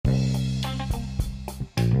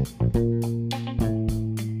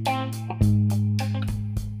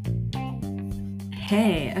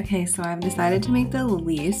Hey, okay, so I've decided to make the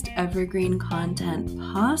least evergreen content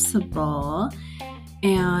possible,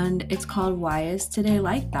 and it's called Why Is Today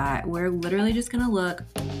Like That? We're literally just gonna look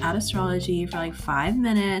at astrology for like 5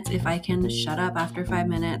 minutes. If I can shut up after 5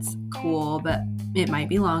 minutes, cool, but it might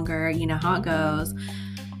be longer. You know how it goes.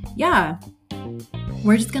 Yeah,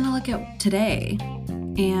 we're just gonna look at today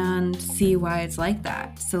and see why it's like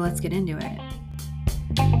that. So let's get into it.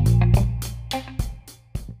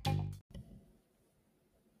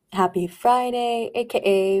 Happy Friday,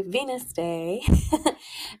 aka Venus Day,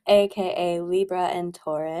 aka Libra and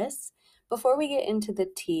Taurus. Before we get into the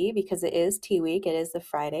tea, because it is tea week, it is the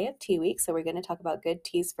Friday of tea week, so we're going to talk about good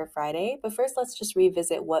teas for Friday. But first, let's just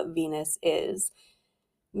revisit what Venus is.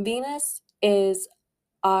 Venus is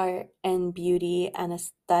art and beauty and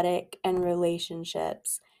aesthetic and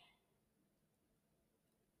relationships.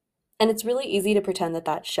 And it's really easy to pretend that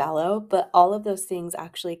that's shallow, but all of those things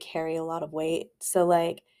actually carry a lot of weight. So,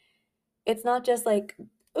 like, it's not just like,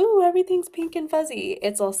 ooh, everything's pink and fuzzy.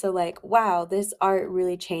 It's also like, wow, this art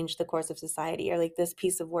really changed the course of society, or like this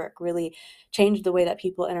piece of work really changed the way that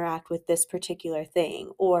people interact with this particular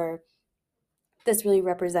thing, or this really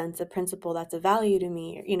represents a principle that's a value to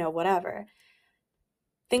me, or, whatever.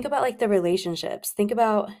 Think about like the relationships. Think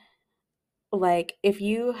about like if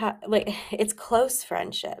you have like it's close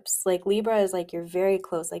friendships. Like Libra is like you're very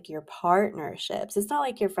close, like your partnerships. It's not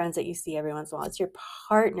like your friends that you see every once in a while. It's your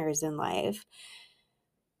partners in life.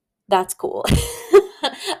 That's cool.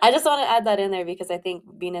 I just want to add that in there because I think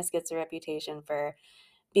Venus gets a reputation for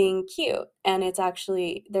being cute, and it's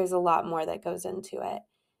actually, there's a lot more that goes into it.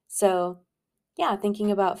 So, yeah, thinking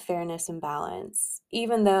about fairness and balance,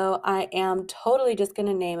 even though I am totally just going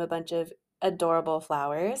to name a bunch of adorable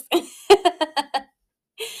flowers.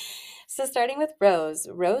 So, starting with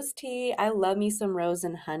rose tea, I love me some rose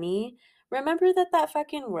and honey. Remember that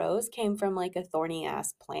fucking rose came from like a thorny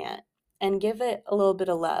ass plant, and give it a little bit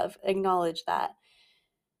of love. Acknowledge that.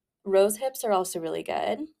 Rose hips are also really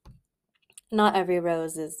good. Not every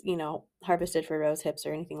rose is, harvested for rose hips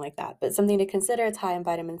or anything like that, but something to consider. It's high in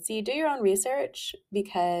vitamin C. Do your own research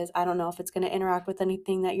because I don't know if it's going to interact with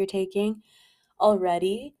anything that you're taking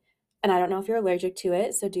already. And I don't know if you're allergic to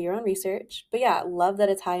it, so do your own research. But yeah, love that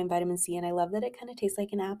it's high in vitamin C, and I love that it kind of tastes like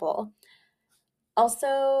an apple.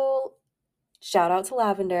 Also, shout out to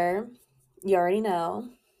lavender. You already know.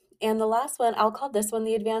 And the last one, I'll call this one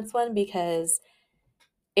the advanced one because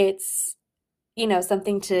it's,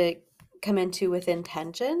 something to come into with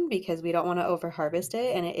intention because we don't want to over harvest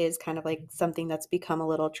it. And it is kind of like something that's become a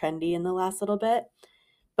little trendy in the last little bit.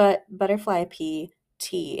 But butterfly pea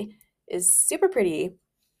tea is super pretty.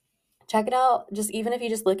 Check it out. Just even if you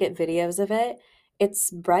just look at videos of it,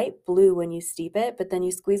 it's bright blue when you steep it, but then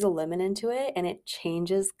you squeeze a lemon into it and it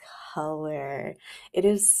changes color. It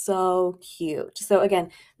is so cute. So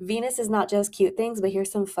again, Venus is not just cute things, but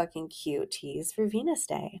here's some fucking cute teas for Venus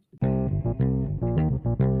Day.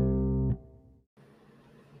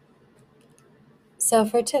 So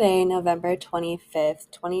for today, November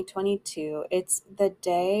 25th, 2022, it's the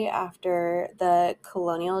day after the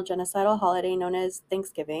colonial genocidal holiday known as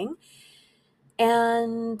Thanksgiving.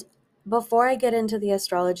 And before I get into the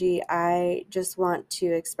astrology, I just want to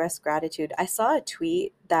express gratitude. I saw a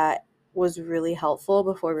tweet that was really helpful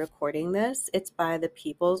before recording this. It's by the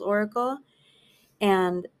People's Oracle.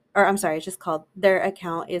 Or I'm sorry, it's just called, their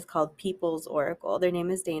account is called People's Oracle. Their name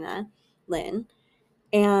is Dana Lynn.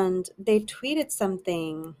 And they tweeted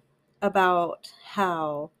something about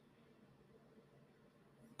how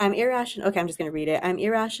I'm irrational. Okay, I'm just going to read it. I'm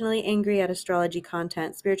irrationally angry at astrology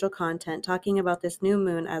content, spiritual content, talking about this new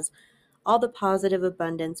moon as all the positive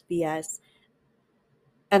abundance BS.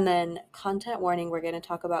 And then content warning, we're going to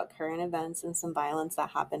talk about current events and some violence that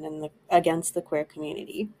happened against the queer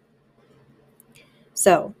community.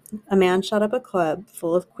 So, a man shot up a club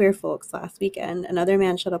full of queer folks last weekend. Another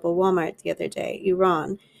man shot up a Walmart the other day.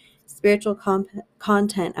 Iran. Spiritual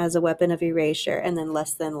content as a weapon of erasure, and then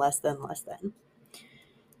less than.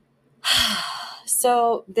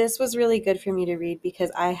 So this was really good for me to read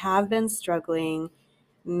because I have been struggling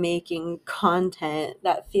making content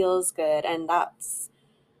that feels good, and that's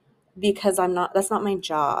because that's not my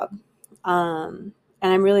job. And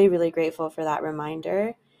I'm really, really grateful for that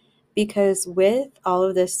reminder because with all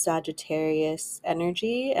of this Sagittarius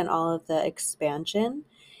energy and all of the expansion,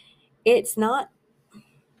 it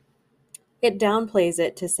downplays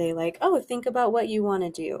it to say like, oh, think about what you want to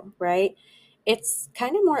do, right? It's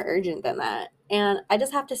kind of more urgent than that. And I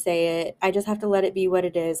just have to say it. I just have to let it be what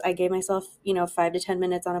it is. I gave myself, 5 to 10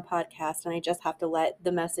 minutes on a podcast, and I just have to let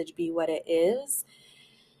the message be what it is.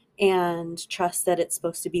 and trust that it's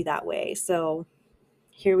supposed to be that way. So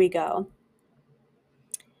here we go.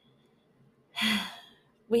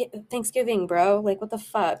 Thanksgiving, bro. Like, what the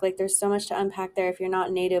fuck? Like, there's so much to unpack there. If you're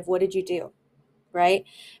not native, what did you do? Right?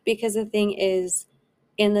 Because the thing is,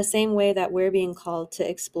 in the same way that we're being called to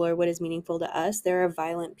explore what is meaningful to us, there are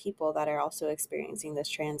violent people that are also experiencing this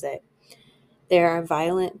transit. There are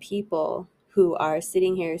violent people who are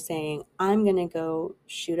sitting here saying, I'm going to go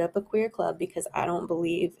shoot up a queer club because I don't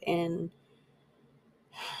believe in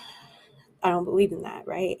that,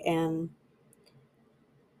 right? And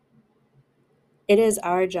it is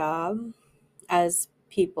our job as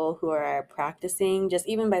people who are practicing, just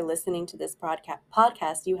even by listening to this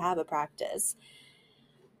podcast, you have a practice.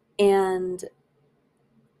 And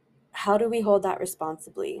how do we hold that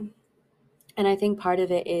responsibly? And I think part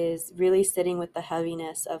of it is really sitting with the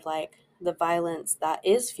heaviness of like the violence that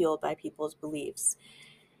is fueled by people's beliefs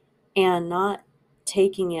and not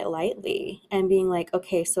taking it lightly and being like,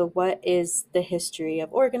 okay, so what is the history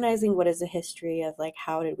of organizing? What is the history of like,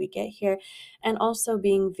 how did we get here? And also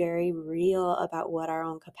being very real about what our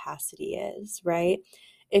own capacity is, right?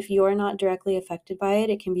 If you're not directly affected by it,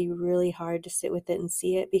 it can be really hard to sit with it and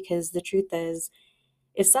see it, because the truth is,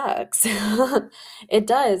 it sucks. It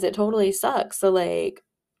does. It totally sucks. So, like,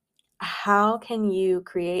 how can you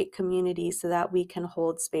create community so that we can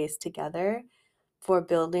hold space together for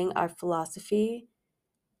building our philosophy?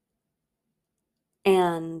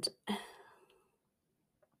 And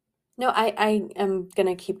no, I am going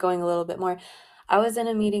to keep going a little bit more. I was in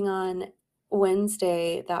a meeting on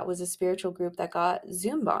Wednesday that was a spiritual group that got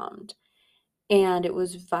Zoom bombed, and it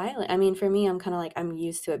was violent. I mean, for me, I'm kind of like, I'm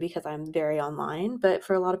used to it because I'm very online, but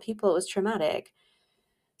for a lot of people, it was traumatic.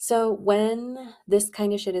 So when this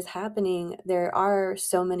kind of shit is happening, there are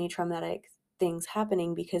so many traumatic things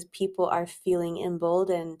happening because people are feeling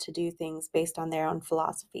emboldened to do things based on their own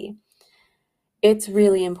philosophy. It's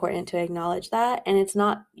really important to acknowledge that. And it's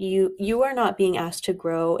not you are not being asked to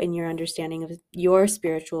grow in your understanding of your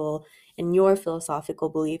spiritual and your philosophical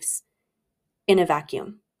beliefs in a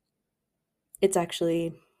vacuum. It's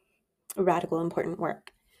actually radical, important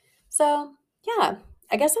work. So, yeah,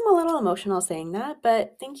 I guess I'm a little emotional saying that,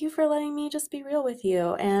 but thank you for letting me just be real with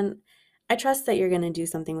you. And I trust that you're going to do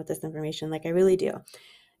something with this information. Like, I really do.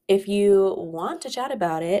 If you want to chat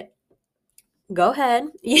about it, go ahead.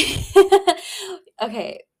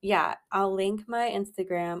 Okay, yeah, I'll link my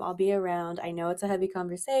Instagram. I'll be around. I know it's a heavy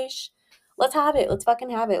conversation. Let's have it. Let's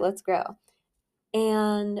fucking have it. Let's grow.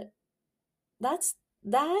 And that's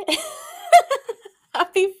that.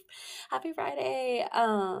 happy happy Friday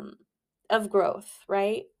of growth,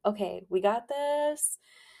 right? Okay, we got this.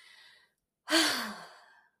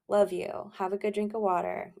 Love you. Have a good drink of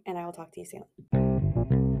water, and I will talk to you soon.